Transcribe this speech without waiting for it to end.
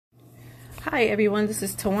Hi everyone, this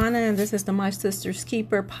is Tawana and this is the My Sister's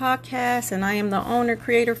Keeper podcast, and I am the owner,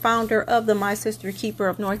 creator, founder of the My Sister Keeper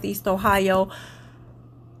of Northeast Ohio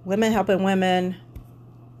Women Helping Women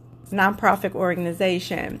nonprofit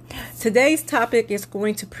organization. Today's topic is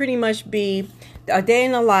going to pretty much be a day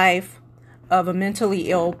in the life of a mentally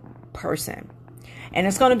ill person, and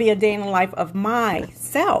it's going to be a day in the life of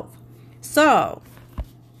myself. So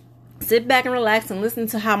sit back and relax and listen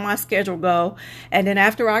to how my schedule go. And then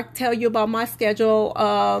after I tell you about my schedule,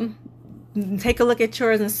 take a look at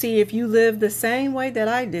yours and see if you live the same way that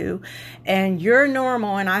I do and you're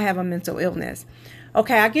normal and I have a mental illness.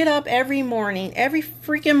 Okay, I get up every morning. Every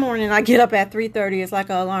freaking morning I get up at 3:30. It's like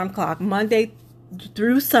an alarm clock. Monday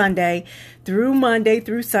through Sunday,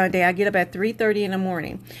 I get up at 3:30 in the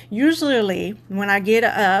morning. Usually when I get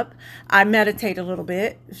up, I meditate a little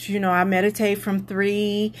bit. I meditate from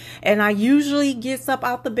 3, and I usually gets up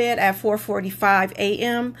out the bed at 4:45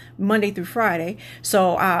 a.m. Monday through Friday.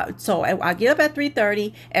 So I get up at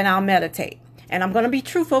 3:30 and I'll meditate. And I'm going to be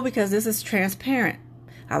truthful because this is transparent.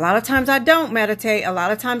 A lot of times I don't meditate. A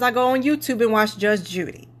lot of times I go on YouTube and watch Judge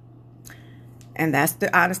Judy. And that's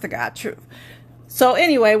the honest to God truth. So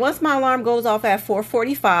anyway, once my alarm goes off at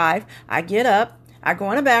 4:45, I get up, I go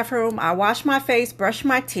in the bathroom, I wash my face, brush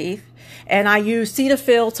my teeth, and I use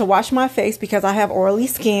Cetaphil to wash my face because I have oily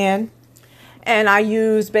skin. And I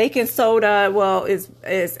use baking soda,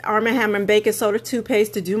 it's Arm & Hammer baking soda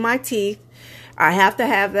toothpaste to do my teeth. I have to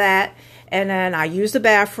have that. And then I use the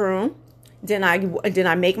bathroom. Then I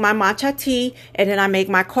make my matcha tea, and then I make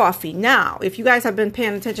my coffee. Now, if you guys have been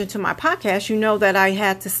paying attention to my podcast, you know that I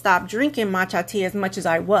had to stop drinking matcha tea as much as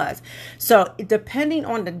I was. So depending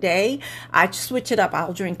on the day, I switch it up.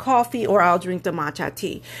 I'll drink coffee or I'll drink the matcha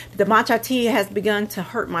tea. The matcha tea has begun to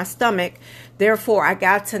hurt my stomach. Therefore, I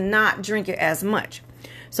got to not drink it as much.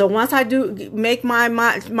 So once I do make my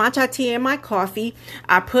matcha tea and my coffee,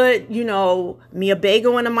 I put, me a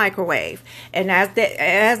bagel in the microwave. And as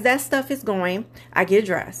that stuff is going, I get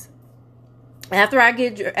dressed. After I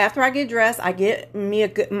get dressed, I get me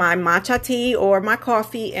my matcha tea or my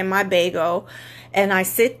coffee and my bagel, and I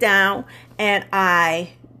sit down and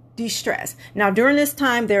I de-stress. Now, during this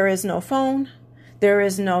time, there is no phone, there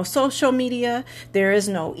is no social media, there is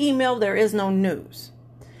no email, there is no news.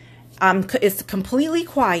 It's completely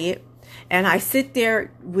quiet, and I sit there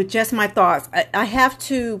with just my thoughts. I have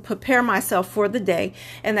to prepare myself for the day,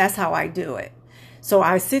 and that's how I do it. So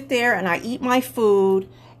I sit there and I eat my food,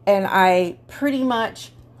 and I pretty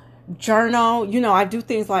much journal. I do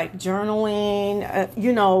things like journaling,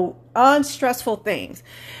 unstressful things,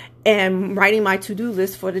 and writing my to-do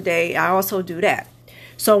list for the day. I also do that.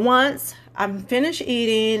 So once I'm finished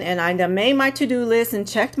eating and I made my to-do list and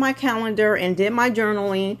checked my calendar and did my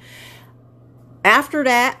journaling, after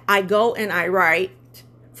that, I go and I write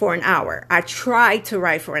for an hour. I try to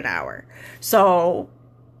write for an hour. So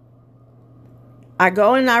I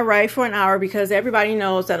go and I write for an hour because everybody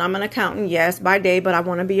knows that I'm an accountant, yes, by day, but I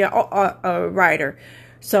want to be a writer.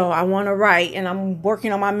 So I want to write, and I'm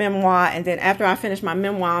working on my memoir. And then after I finish my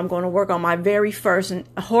memoir, I'm going to work on my very first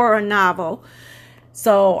horror novel.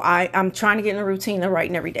 So I'm trying to get in a routine of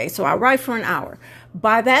writing every day. So I write for an hour.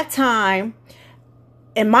 By that time,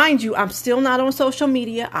 and mind you, I'm still not on social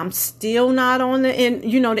media. I'm still not on the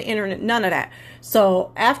internet, none of that.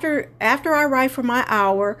 So after I write for my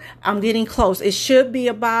hour, I'm getting close. It should be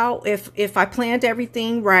about, if I planned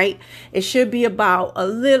everything right, it should be about a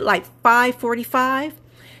little like 5:45.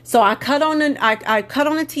 So I cut on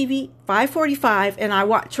the TV 5:45, and I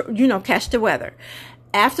watch, catch the weather.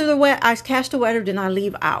 After I catch the weather, then I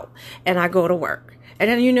leave out and I go to work. And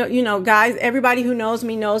then, guys, everybody who knows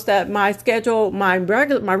me knows that my schedule, my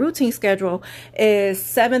routine schedule is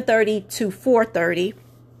 7:30 to 4:30,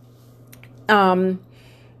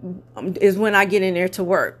 is when I get in there to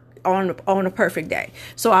work on a perfect day.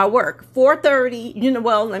 So I work 4:30,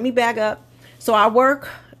 let me back up. So I work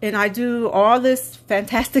and I do all this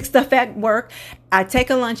fantastic stuff at work. I take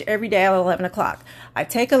a lunch every day at 11 o'clock. I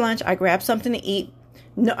take a lunch, I grab something to eat.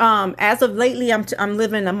 As of lately, I'm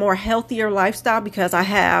living a more healthier lifestyle because I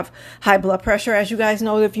have high blood pressure, as you guys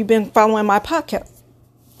know if you've been following my podcast.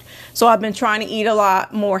 So I've been trying to eat a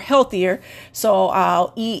lot more healthier. So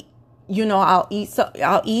I'll eat, I'll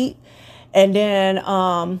eat, and then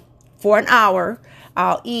for an hour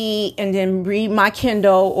I'll eat and then read my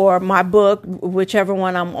Kindle or my book, whichever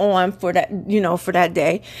one I'm on for that, for that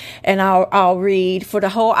day, and I'll read for the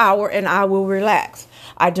whole hour and I will relax.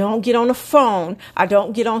 I don't get on the phone. I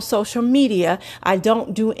don't get on social media. I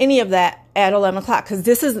don't do any of that at 11 o'clock because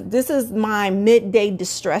this is my midday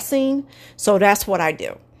distressing. So that's what I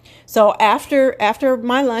do. So after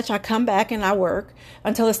my lunch, I come back and I work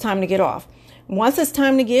until it's time to get off. Once it's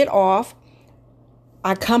time to get off,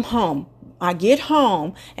 I come home. I get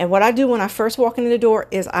home, and what I do when I first walk in the door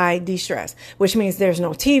is I de-stress, which means there's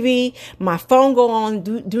no TV, my phone go on,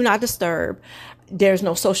 do not disturb. There's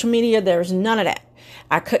no social media. There's none of that.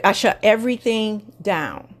 I shut everything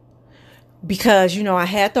down because, I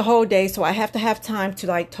had the whole day, so I have to have time to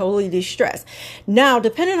like totally de-stress. Now,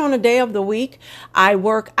 depending on the day of the week, I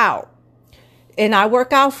work out. And I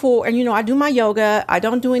work out I do my yoga. I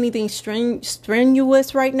don't do anything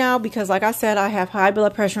strenuous right now because, like I said, I have high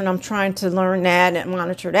blood pressure and I'm trying to learn that and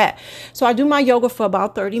monitor that. So I do my yoga for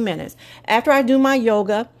about 30 minutes. After I do my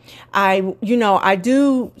yoga, I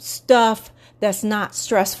do stuff that's not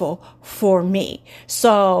stressful for me.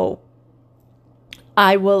 So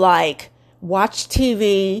I will like watch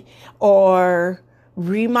TV or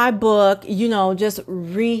read my book, just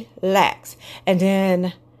relax. And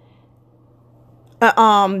then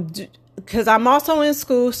because I'm also in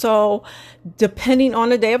school, so depending on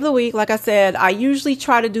the day of the week, like I said, I usually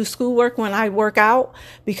try to do schoolwork when I work out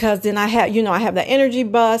because then I have the energy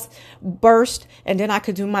burst, and then I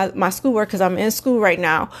could do my schoolwork because I'm in school right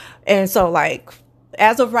now. And so like,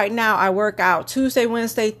 as of right now, I work out Tuesday,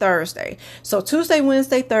 Wednesday, Thursday. So Tuesday,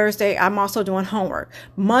 Wednesday, Thursday, I'm also doing homework.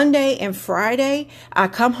 Monday and Friday, I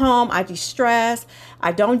come home, I de-stress.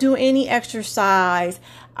 I don't do any exercise.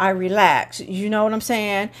 I relax. You know what I'm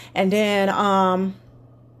saying? And then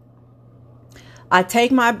I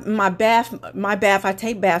take my bath. I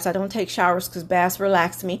take baths. I don't take showers because baths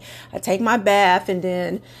relax me. I take my bath and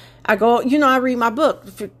then I go, I read my book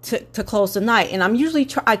to close the night. And I usually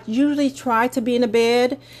try to be in the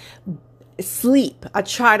bed, sleep. I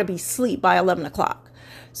try to be asleep by 11 o'clock.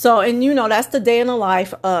 So, and that's the day in the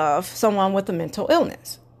life of someone with a mental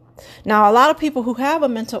illness. Now, a lot of people who have a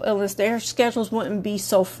mental illness, their schedules wouldn't be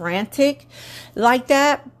so frantic like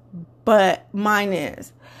that, but mine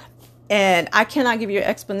is. And I cannot give you an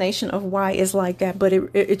explanation of why it's like that, but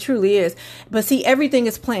it truly is. But see, everything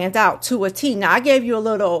is planned out to a T. Now, I gave you a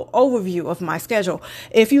little overview of my schedule.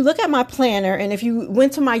 If you look at my planner and if you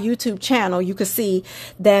went to my YouTube channel, you could see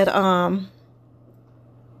that,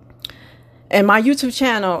 and my YouTube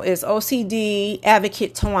channel is OCD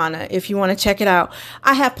Advocate Tawana. If you want to check it out,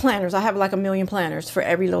 I have planners. I have like 1 million planners for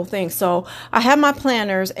every little thing. So I have my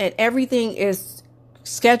planners and everything is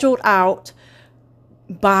scheduled out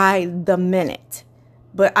by the minute,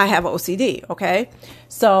 but I have OCD. Okay.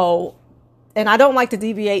 So, and I don't like to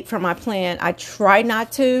deviate from my plan. I try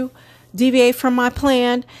not to deviate from my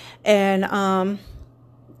plan. And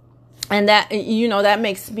that, that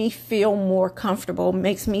makes me feel more comfortable,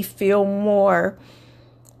 makes me feel more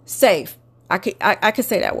safe. I could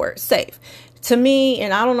say that word, safe. To me,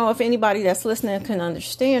 and I don't know if anybody that's listening can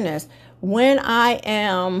understand this, when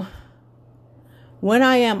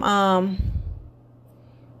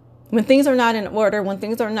things are not in order, when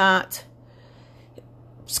things are not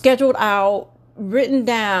scheduled out, written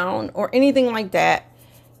down, or anything like that,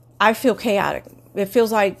 I feel chaotic.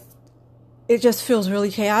 It just feels really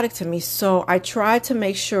chaotic to me. So I try to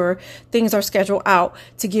make sure things are scheduled out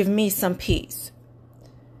to give me some peace.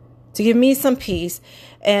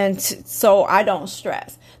 And so I don't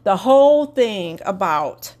stress. The whole thing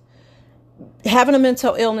about having a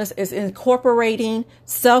mental illness is incorporating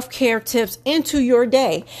self-care tips into your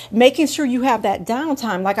day, making sure you have that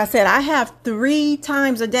downtime. Like I said, I have 3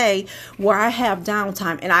 times a day where I have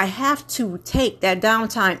downtime, and I have to take that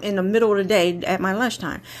downtime in the middle of the day at my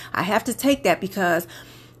lunchtime. I have to take that because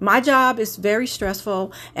my job is very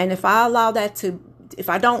stressful. And if I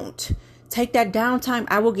don't take that downtime,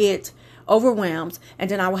 I will get overwhelmed and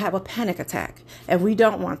then I will have a panic attack, and we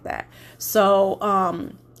don't want that. So,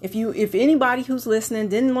 if anybody who's listening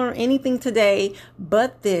didn't learn anything today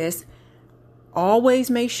but this, always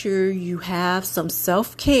make sure you have some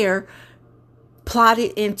self-care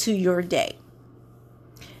plotted into your day.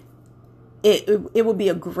 It will be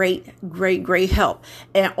a great help.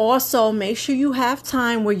 And also make sure you have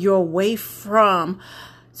time where you're away from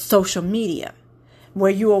social media, where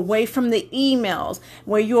you're away from the emails,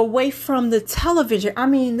 where you're away from the television. I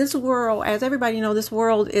mean, this world, as everybody knows, this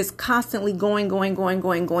world is constantly going. Where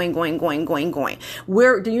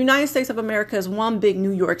the United States of America is one big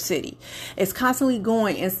New York City. It's constantly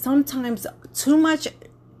going, and sometimes too much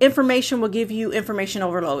information will give you information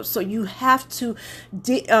overload. So you have to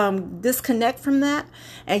disconnect from that,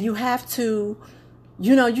 and you have to,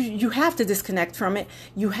 you have to disconnect from it.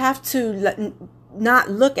 You have to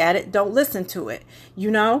not look at it, don't listen to it.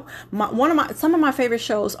 Some of my favorite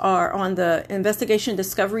shows are on the Investigation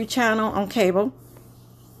Discovery Channel on cable,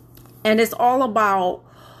 and it's all about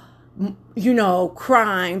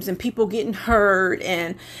crimes and people getting hurt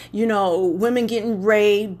and, women getting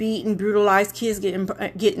raped, beaten, brutalized, kids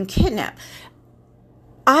getting kidnapped.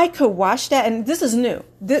 I could watch that, and this is new.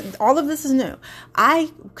 All of this is new.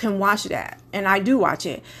 I can watch that, and I do watch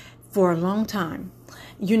it for a long time.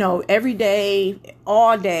 Every day,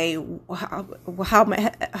 all day,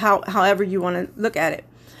 however you want to look at it.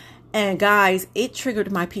 And guys, it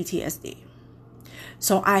triggered my PTSD.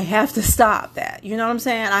 So I have to stop that. You know what I'm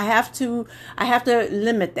saying? I have to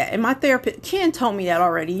limit that. And my therapist, Ken, told me that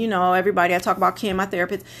already. Everybody I talk about, Ken, my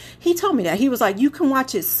therapist, he told me that. He was like, you can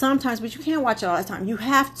watch it sometimes, but you can't watch it all the time. You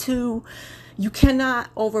cannot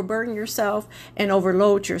overburden yourself and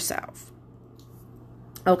overload yourself.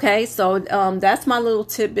 Okay, so that's my little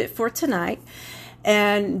tidbit for tonight.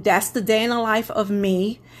 And that's the day in the life of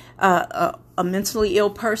me, a mentally ill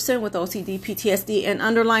person with OCD, PTSD, and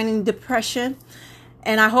underlying depression.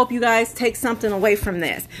 And I hope you guys take something away from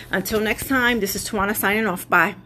this. Until next time, this is Tawana signing off. Bye.